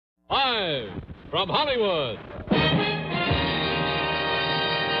Live from Hollywood,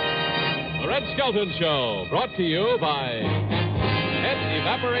 The Red Skelton Show, brought to you by Het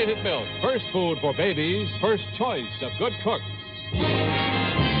Evaporated Milk. First food for babies, first choice of good cooks.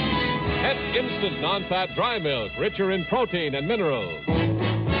 Het Instant Non-Fat Dry Milk, richer in protein and minerals. And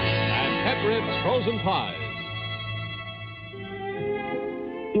Het Ritz Frozen Pies.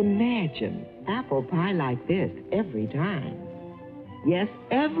 Imagine apple pie like this every time. Yes,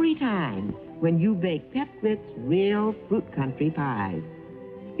 every time when you bake Pet Ritz real fruit country pies.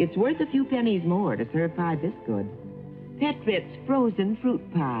 It's worth a few pennies more to serve pie this good. Pet Ritz frozen fruit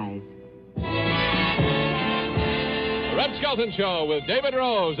pies. The Red Skelton Show with David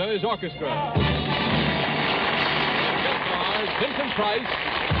Rose and his orchestra. Guest stars Vincent Price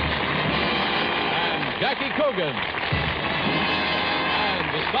and Jackie Coogan. And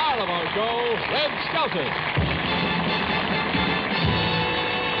the star of our show, Red Skelton.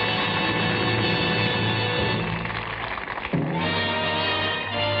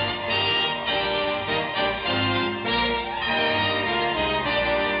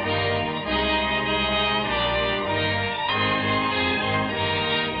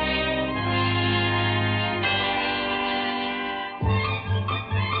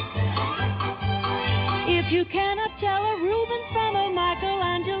 You cannot tell a Reuben from a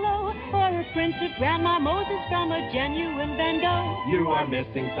Michelangelo, or a Prince of Grandma Moses from a genuine Van Gogh. You are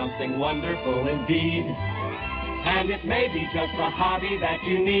missing something wonderful indeed, and it may be just a hobby that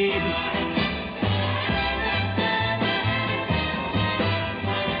you need.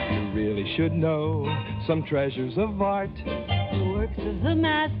 You really should know some treasures of art. The works of the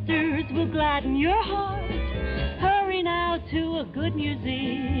masters will gladden your heart. Hurry now to a good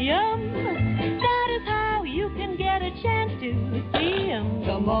museum. That is how you can get a chance to see him.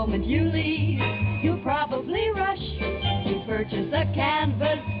 The moment you leave, you'll probably rush to purchase a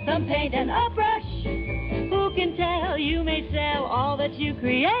canvas, some paint, and a brush. Who can tell, you may sell all that you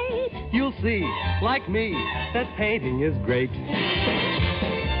create. You'll see, like me, that painting is great.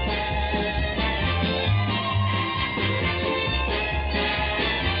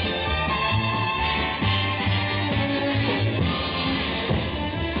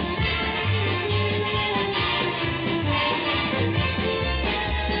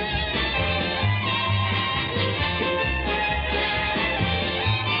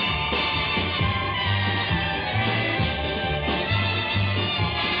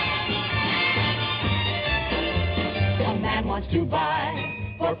 To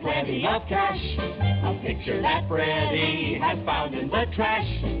buy for plenty of cash a picture that Freddie has found in the trash.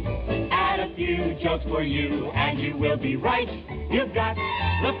 Add a few jokes for you and you will be right. You've got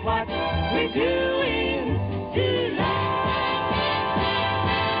the plot we're doing tonight.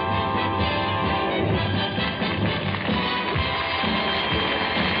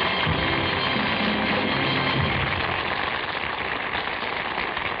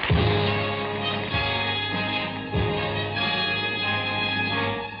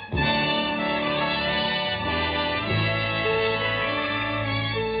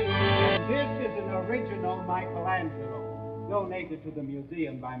 Original Michelangelo, donated to the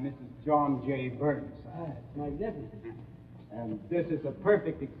museum by Mrs. John J. Burnside. Magnificent. And this is a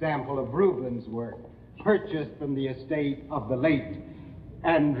perfect example of Rubens' work, purchased from the estate of the late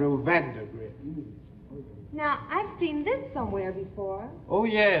Andrew Vandergrift. Now, I've seen this somewhere before. Oh,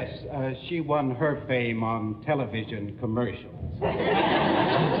 yes. She won her fame on television commercials.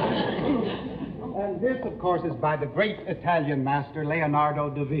 And this, of course, is by the great Italian master Leonardo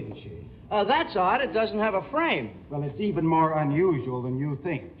da Vinci. That's odd. It doesn't have a frame. Well, it's even more unusual than you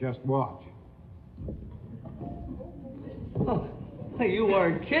think. Just watch. Oh, you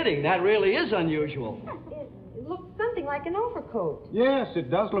weren't kidding. That really is unusual. It looks something like an overcoat. Yes, it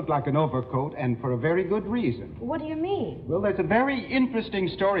does look like an overcoat, and for a very good reason. What do you mean? Well, there's a very interesting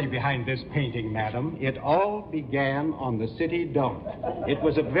story behind this painting, madam. It all began on the city dump. It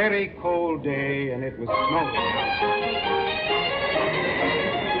was a very cold day, and it was snowing.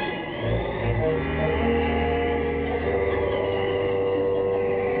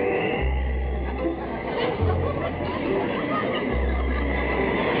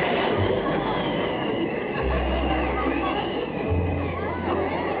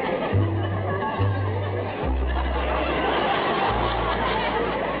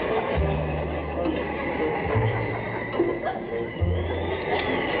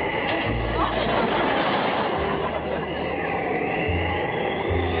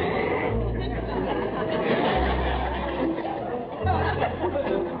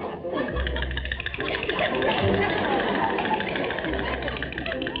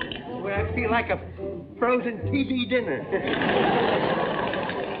 Like a frozen TV dinner.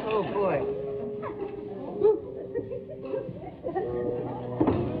 Oh,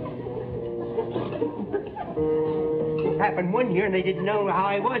 happened one year, and they didn't know how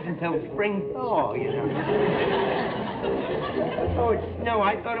I was until spring thaw, you know. Oh, it's snow.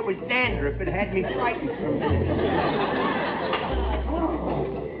 I thought it was dandruff. It had me frightened for a minute.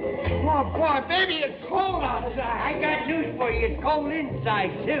 Oh, boy, baby, it's cold outside. I got news for you. It's cold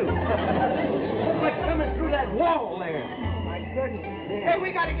inside, too. What's coming through that wall there? My goodness. Hey,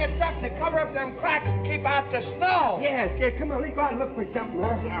 we got to get something to cover up them cracks and keep out the snow. Yes, come on, let's go out and look for something, huh?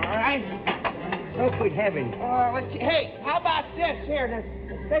 All right. Oh, good heavens. Let's see. Hey, how about this here?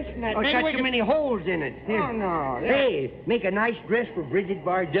 The fishnet. Oh, it's got too many holes in it. Here. Oh, no. Hey, make a nice dress for Bridget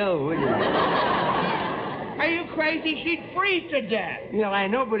Bardot, wouldn't it? Are you crazy? She'd freeze to death. Well, I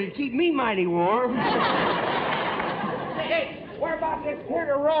know, but it'd keep me mighty warm. Hey, what about this here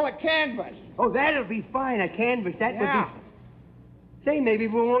to roll a canvas? Oh, that'll be fine, a canvas. That would Yeah. be... Say, maybe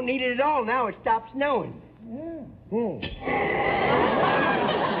we won't need it at all now. It stops snowing. Yeah.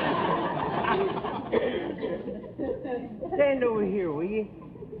 Stand over here, will you?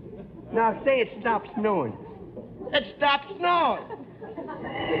 Now, say it stops snowing. It stopped snowing.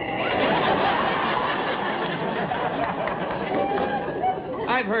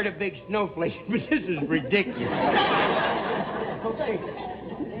 I've heard of big snowflakes, but this is ridiculous. Okay.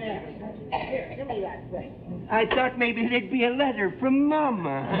 Here, give me that thing. I thought maybe there'd be a letter from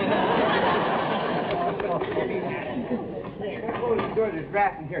Mama. Oh, the doors are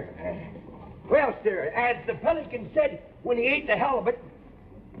drafting here. Well, sir, as the pelican said when he ate the halibut,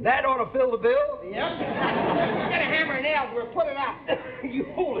 that ought to fill the bill. Yep. Get a hammer and nails. We'll put it out. You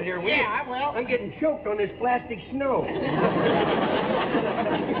hold it here, will you? Yeah, I will. I'm getting choked on this plastic snow.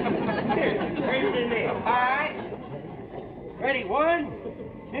 Here, here's the nail. All right. Ready, 1,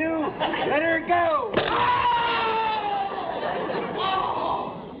 2, let her go. Oh!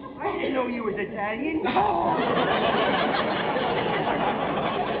 I didn't know you was Italian.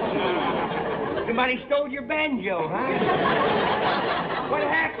 Somebody stole your banjo, huh? What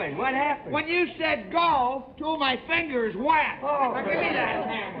happened? What happened? When you said go, 2 of my fingers went. Oh. Now, give me that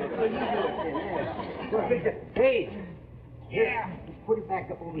hammer. Hey. Yeah. Just put it back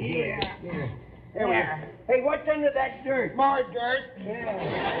up over here. Yeah. There we are. Hey, what's under that dirt? More dirt.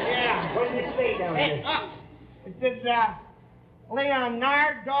 Yeah. What does it say down Hey, there? it says,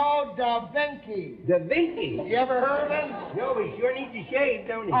 Leonardo da Vinci. Da Vinci? You ever heard of him? No, he sure needs to shave,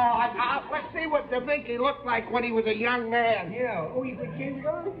 don't he? Let's see what Da Vinci looked like when he was a young man. Yeah. Oh, you could shave it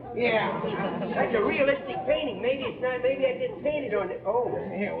on? Yeah. That's a realistic painting. Maybe it's not. Maybe I just painted on it. Oh.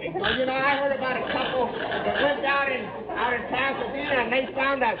 Here we go. You know, I heard about a couple that lived out in Pasadena, and they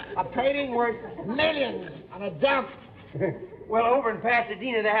found a painting worth millions on a dump. Well, over in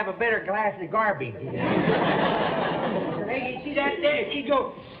Pasadena, they have a better glass of garbage. Hey, you see that there? She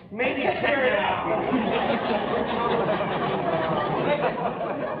go, maybe tear it out.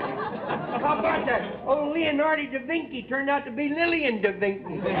 How about that? Oh, Leonardo da Vinci turned out to be Lillian da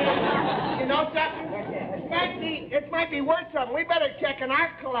Vinci. You know something? It might be worth something. We better check an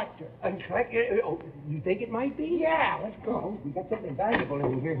art collector. Oh, you think it might be? Yeah, let's go. Oh, we got something valuable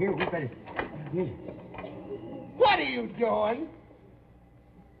in here. Here, we better... Here. What are you doing?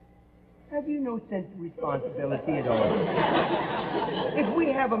 Have you no sense of responsibility at all? If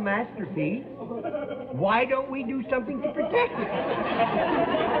we have a masterpiece, why don't we do something to protect it?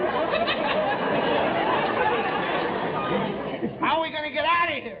 How are we going to get out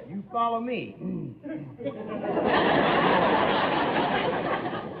of here? You follow me.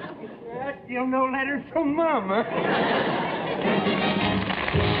 Still no letter from Mama.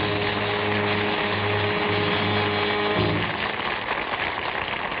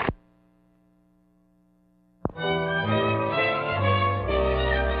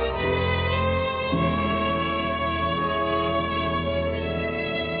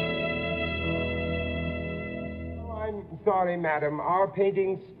 Sorry, madam. Our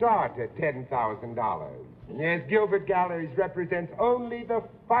paintings start at $10,000. Yes, Gilbert Galleries represents only the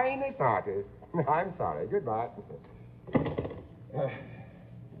finest artists. I'm sorry. Goodbye.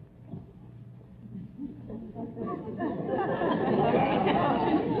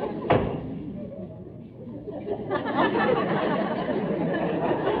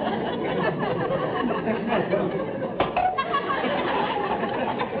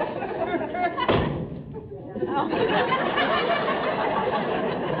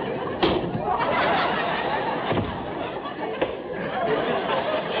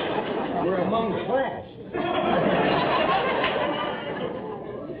 We're among class.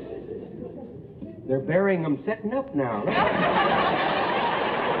 They're burying them setting up now.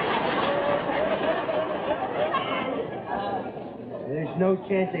 There's no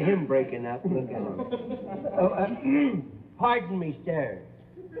chance of him breaking up. Look at him. Oh, pardon me, sir.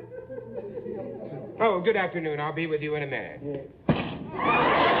 Oh, good afternoon. I'll be with you in a minute.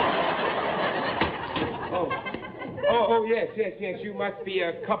 Oh, yes. You must be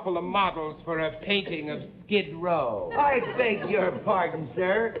a couple of models for a painting of Skid Row. I beg your pardon,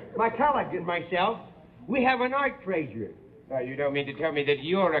 sir. My colleague and myself, we have an art treasure. You don't mean to tell me that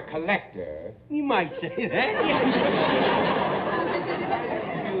you're a collector? You might say that.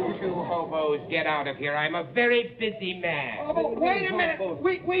 You two hobos, get out of here. I'm a very busy man. Oh, but wait a minute.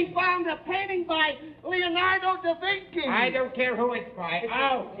 We found a painting by Leonardo da Vinci. I don't care who it's by.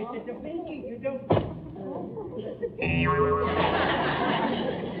 Out. It's a Da Vinci. You don't...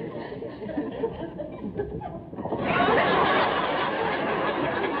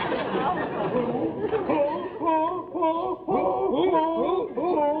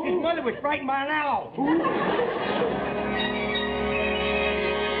 His mother was frightened by an owl.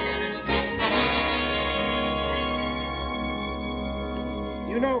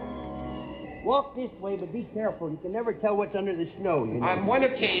 You know, walk this way, but be careful. You can never tell what's under the snow, you know. On one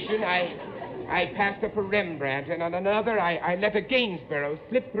occasion, I passed up a Rembrandt, and on another, I let a Gainsborough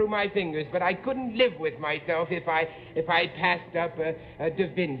slip through my fingers, but I couldn't live with myself if I passed up a Da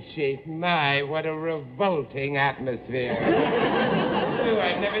Vinci. My, what a revolting atmosphere.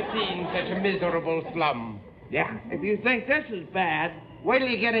 I've never seen such a miserable slum. Yeah, if you think this is bad, wait till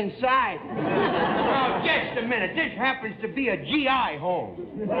you get inside. Oh, just a minute. This happens to be a GI home.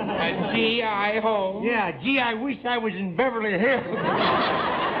 A GI home? Yeah, gee, I wish I was in Beverly Hills.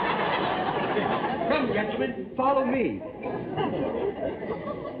 Come, gentlemen, follow me.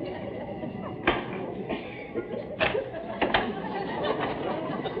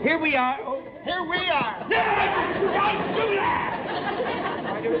 Here we are. Oh, here we are. Don't do that!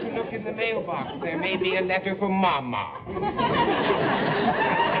 Why don't you look in the mailbox? There may be a letter for Mama.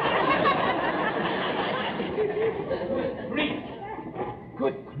 Grief.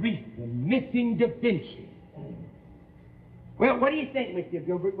 Good grief. The missing Da Vinci. Well, what do you think, Mr.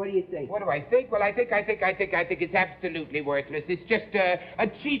 Gilbert? What do you think? What do I think? Well, I think it's absolutely worthless. It's just a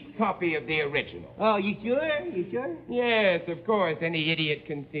cheap copy of the original. Oh, you sure? You sure? Yes, of course. Any idiot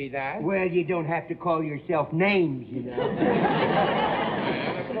can see that. Well, you don't have to call yourself names, you know.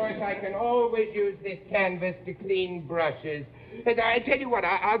 And of course, I can always use this canvas to clean brushes. I tell you what,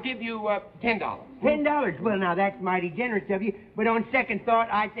 I'll give you $10. $10? Well, now, that's mighty generous of you. But on second thought,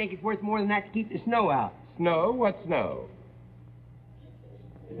 I think it's worth more than that to keep the snow out. Snow? What snow?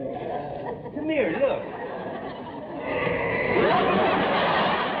 Come here, look.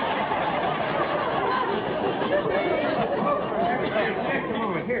 Just a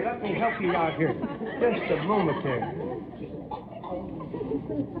moment. Here, let me help you out here. Just a moment there.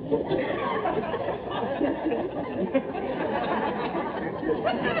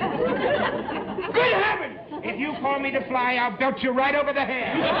 Good heavens! If you call me to fly, I'll belt you right over the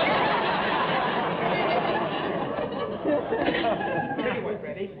head. Anyway,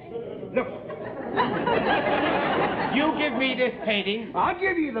 Freddie, look. You give me this painting. I'll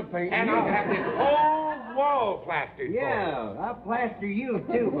give you the painting. And I'll have this whole wall plastered. Yeah, I'll plaster you,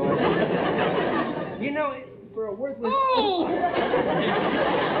 too, boy. You know, for a worthless... Oh!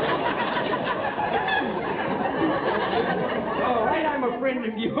 All right, I'm a friend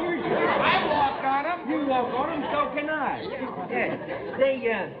of yours. I walked on them. You walk on them, so can I.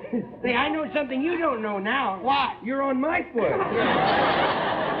 Yeah. Say, I know something you don't know now. What? You're on my foot.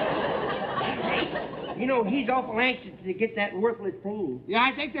 You know, he's awful anxious to get that worthless painting. Yeah,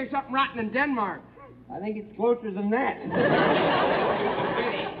 I think there's something rotten in Denmark. I think it's closer than that.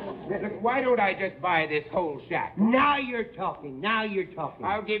 Look, why don't I just buy this whole shack? Now you're talking.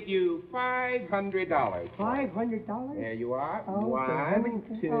 I'll give you $500. $500? There you are. Oh, 1,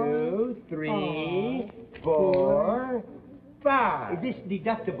 2, 3, 4, 5. This is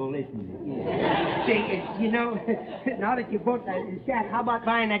deductible, isn't it? Yeah. Say, you know, now that you bought that shack, how about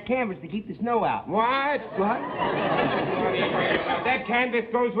buying that canvas to keep the snow out? What? What? That canvas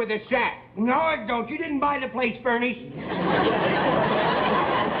goes with the shack. No, it don't. You didn't buy the place furnished.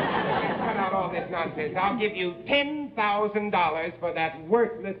 Cut out all this nonsense. I'll give you $10,000 for that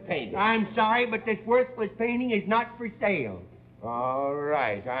worthless painting. I'm sorry, but this worthless painting is not for sale. All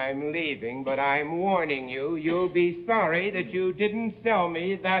right, I'm leaving, but I'm warning you, you'll be sorry that you didn't sell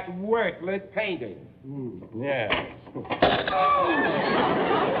me that worthless painting. Yeah.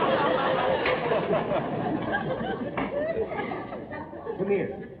 Come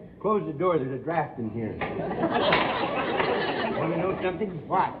here. Close the door. There's a draft in here. Want to know something?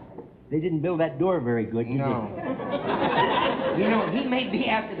 What? They didn't build that door very good, did No. they? You know, he may be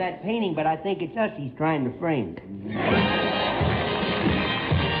after that painting, but I think it's us he's trying to frame.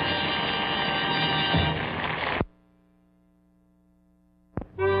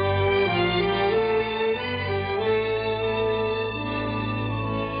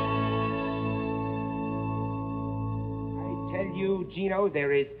 Gino,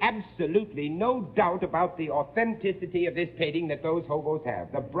 there is absolutely no doubt about the authenticity of this painting that those hobos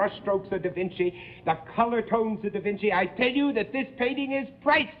have. The brushstrokes are Da Vinci, the color tones are Da Vinci. I tell you that this painting is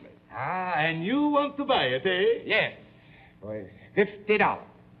priceless. Ah, and you want to buy it, eh? Yes. For $50.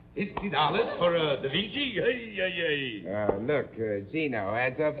 $50 for a Da Vinci? Look, Gino,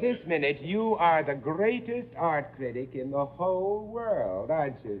 as of this minute, you are the greatest art critic in the whole world,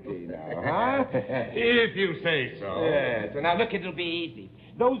 aren't you, Gino? Huh? If you say so. Yes. So now, look, it'll be easy.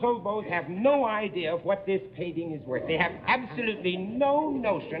 Those hobos have no idea of what this painting is worth. They have absolutely no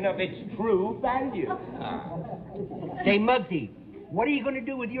notion of its true value. Say, Muggsy, what are you going to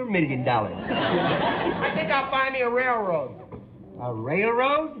do with your $1 million? I think I'll buy me a railroad. A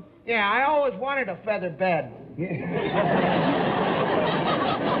railroad? Yeah, I always wanted a feather bed. It's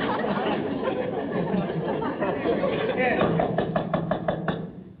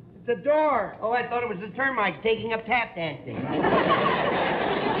a door. Oh, I thought it was the termites taking up tap dancing.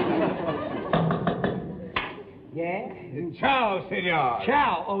 Yeah? Ciao, senor.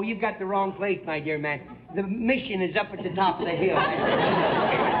 Ciao. Oh, you've got the wrong place, my dear man. The mission is up at the top of the hill.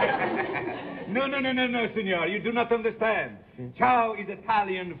 No, senor. You do not understand. Ciao is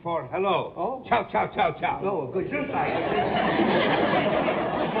Italian for hello. Oh? Ciao, ciao, ciao, ciao. Oh, good insight.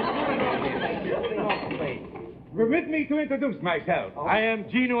 Permit me to introduce myself. Oh? I am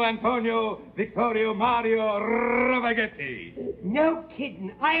Gino Antonio Vittorio Mario Ravaghetti. No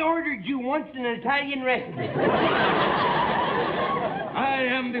kidding. I ordered you once in an Italian restaurant. I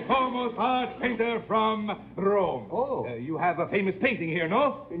am the foremost art painter from Rome. Oh. You have a famous painting here,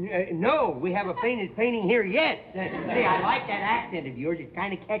 no? No, we have a famous painting here yet. Say, I like that accent of yours. It's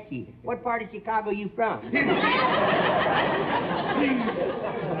kind of catchy. What part of Chicago you from?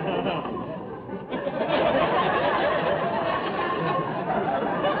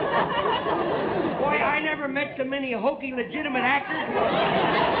 Boy, I never met so many hokey legitimate actors.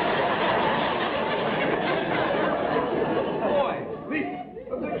 Boy,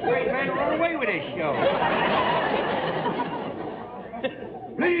 a good straight man run away with this show.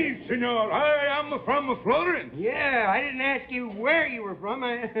 Please, senor, I am from Florence. Yeah, I didn't ask you where you were from.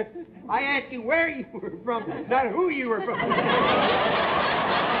 I asked you where you were from, not who you were from.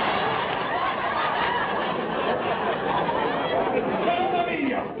 Mamma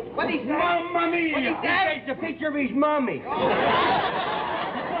mia! What he said? Mamma mia! What he said? It's a picture of his mommy.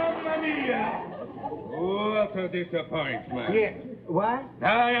 Mamma mia! What a disappointment. Yeah. What?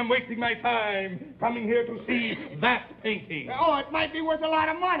 I am wasting my time coming here to see that painting. Oh, it might be worth a lot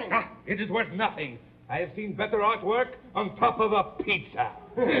of money. Ah, it is worth nothing. I have seen better artwork on top of a pizza.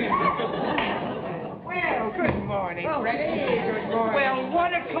 Well, good morning, Freddie. Good morning. Well,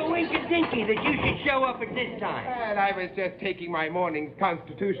 what a coinkydinky that you should show up at this time. And I was just taking my morning's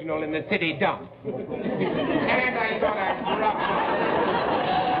constitutional in the city dump. And I thought I'd drop by.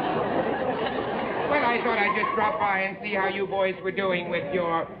 Well, I thought I'd just drop by and see how you boys were doing with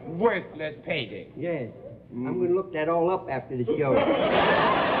your worthless painting. Yes. I'm going to look that all up after the show.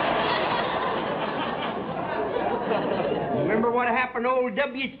 Remember what happened to old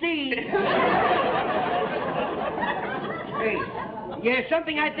W.C.? Hey, yeah,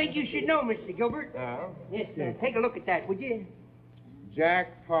 something I think you should know, Mr. Gilbert. Oh? Yes, sir. Take a look at that, would you?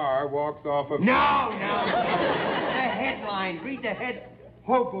 Jack Parr walks off of... No. The headline. Read the head.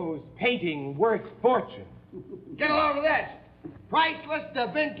 Hobo's painting worth fortune. Get a load of this. Priceless Da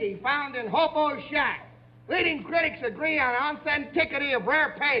Vinci found in Hobo's shack. Leading critics agree on authenticity of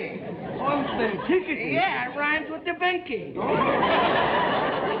rare painting. Authenticity? Yeah, it rhymes with Da Vinci.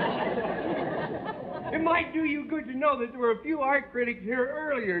 It might do you good to know that there were a few art critics here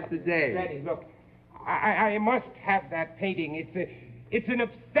earlier today. Freddie, look, I must have that painting. It's an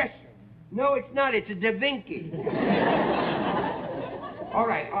obsession. No, it's not. It's a Da Vinci. All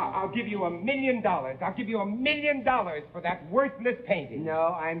right, I'll give you $1 million. I'll give you $1 million for that worthless painting.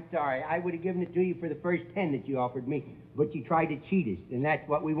 No, I'm sorry. I would have given it to you for the first 10 that you offered me, but you tried to cheat us, and that's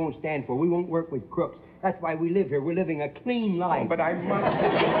what we won't stand for. We won't work with crooks. That's why we live here. We're living a clean life. Oh, but I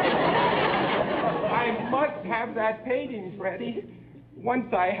must have that painting, Freddie.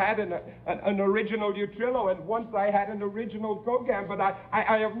 Once I had an original Utrillo, and once I had an original Gauguin, but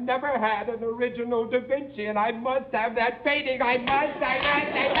I have never had an original Da Vinci, and I must have that painting. I must have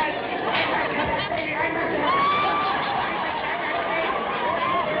that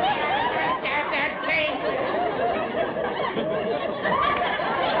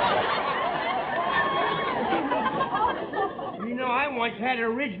painting. You know, I once had an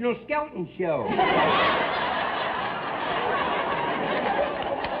original Skelton show.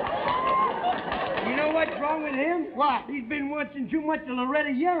 You know what's wrong with him? What? He's been watching too much of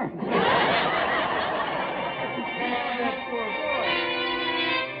Loretta Young. That poor boy.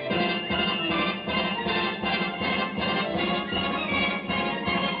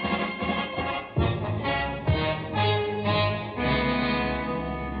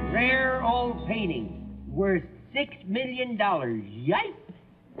 million. Yipe!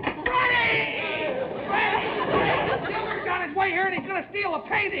 Gilbert's on his way here and he's gonna steal a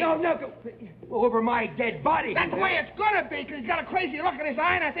painting. No, over my dead body. That's the way it's gonna be, because he's got a crazy look in his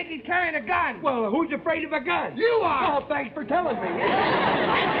eye and I think he's carrying a gun. Well, who's afraid of a gun? You are. Oh, thanks for telling me.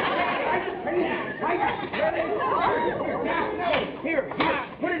 Here,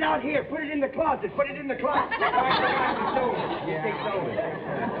 put it out here. Put it in the closet. Put it in the closet.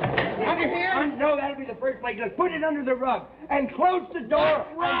 Under here? No, that'll be the first place. Just put it under the rug and close the door.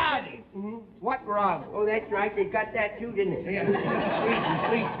 What rug? What rug? Oh, that's right. They got that too, didn't they?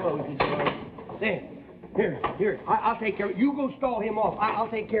 Please close the door. There. Here. I'll take care of it. You go stall him off. I'll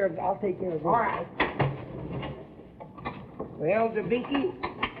take care of it. All right. Well, DeVinky,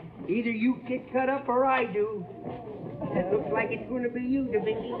 either you get cut up or I do. It looks like it's going to be you,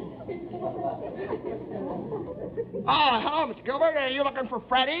 DeVinky. Oh, hello, Mr. Gilbert. Are you looking for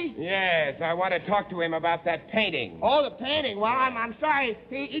Freddie? Yes, I want to talk to him about that painting. Oh, the painting. Well, I'm sorry.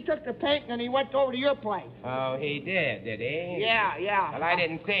 He took the painting and he went over to your place. Oh, he did he? Yeah. Well, I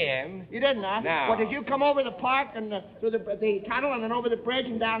didn't see him. You didn't, huh? No. Well, did you come over the park and through the tunnel and then over the bridge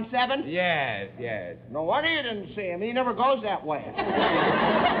and down 7? Yes. No wonder you didn't see him. He never goes that way.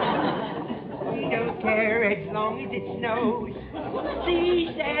 We don't care as long as it snows.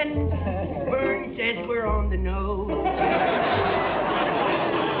 Cease and Burn says we're on the nose.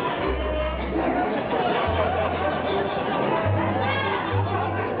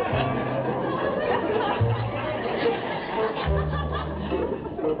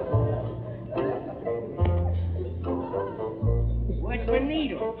 What's my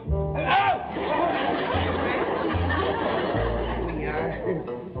needle? Oh! There we are.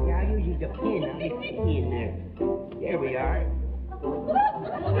 I'll use the pin. I'll get the pin there. There we are.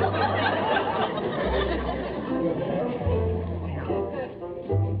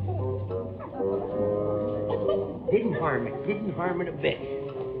 Didn't harm it a bit.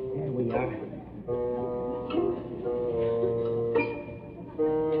 There we are.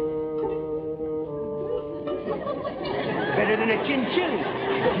 Better than a chinchilla.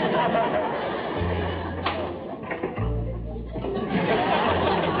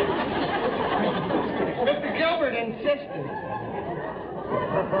 Mr. Gilbert insisted.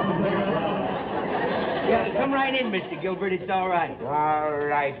 Yeah, come right in, Mr. Gilbert. It's all right. All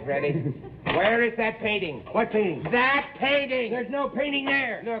right, Freddie. Where is that painting? What painting? That painting! There's no painting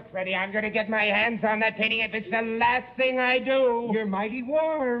there. Look, Freddie, I'm going to get my hands on that painting if it's the last thing I do. You're mighty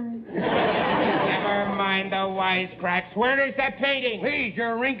warm. Never mind the wisecracks. Where is that painting? Please,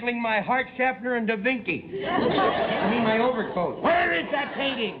 you're wrinkling my heart sharpener and DeVinky. I mean my overcoat. Where is that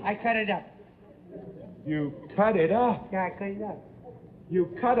painting? I cut it up. You cut it up. Yeah, I cut it up. You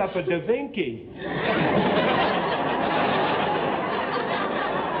cut up a DeVinky.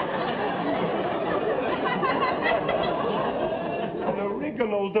 An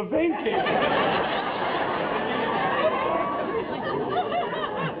original DeVinky.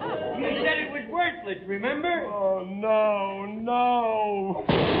 You said it was worthless, remember? Oh, no.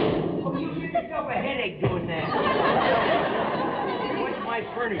 You give yourself a headache doing that. What's my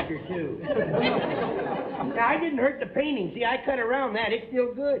furniture, too? Now, I didn't hurt the painting. See, I cut around that. It's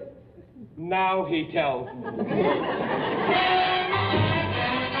still good. Now he tells. That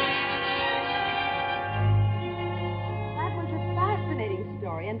was a fascinating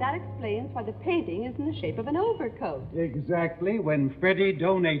story, and that explains why the painting is in the shape of an overcoat. Exactly. When Freddie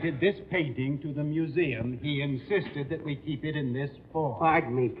donated this painting to the museum, he insisted that we keep it in this form.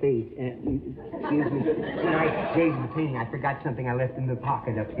 Pardon me, please. Excuse me. When I gave the painting, I forgot something I left in the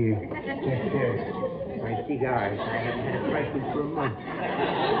pocket up here. Just there. My cigars. I haven't had a fresh one for a month.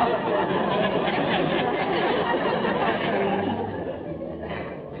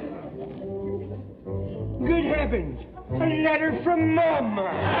 Good heavens! A letter from Mama!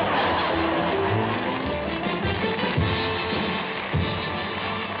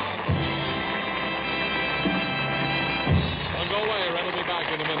 Don't go away. Red will be back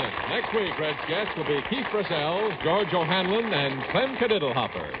in a minute. Next week, Red's guests will be Keith Purcell, George O'Hanlon, and Clem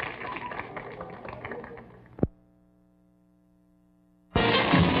Cadiddlehopper.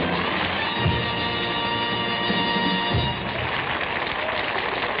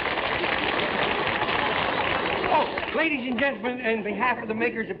 Ladies and gentlemen, on behalf of the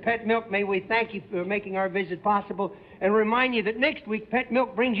makers of Pet Milk, may we thank you for making our visit possible and remind you that next week Pet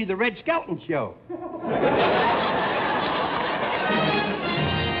Milk brings you the Red Skelton Show. Next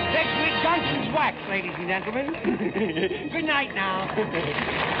week, Johnson's Wax, ladies and gentlemen. Good night now.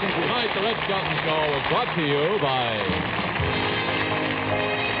 Tonight, the Red Skelton Show was brought to you by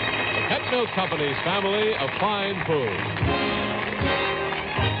the Pet Milk Company's family of fine foods.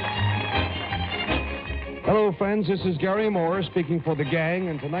 Hello, friends. This is Gary Moore speaking for the gang,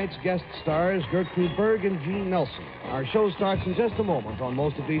 and tonight's guest stars Gertrude Berg and Gene Nelson. Our show starts in just a moment on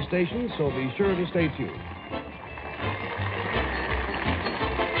most of these stations, so be sure to stay tuned.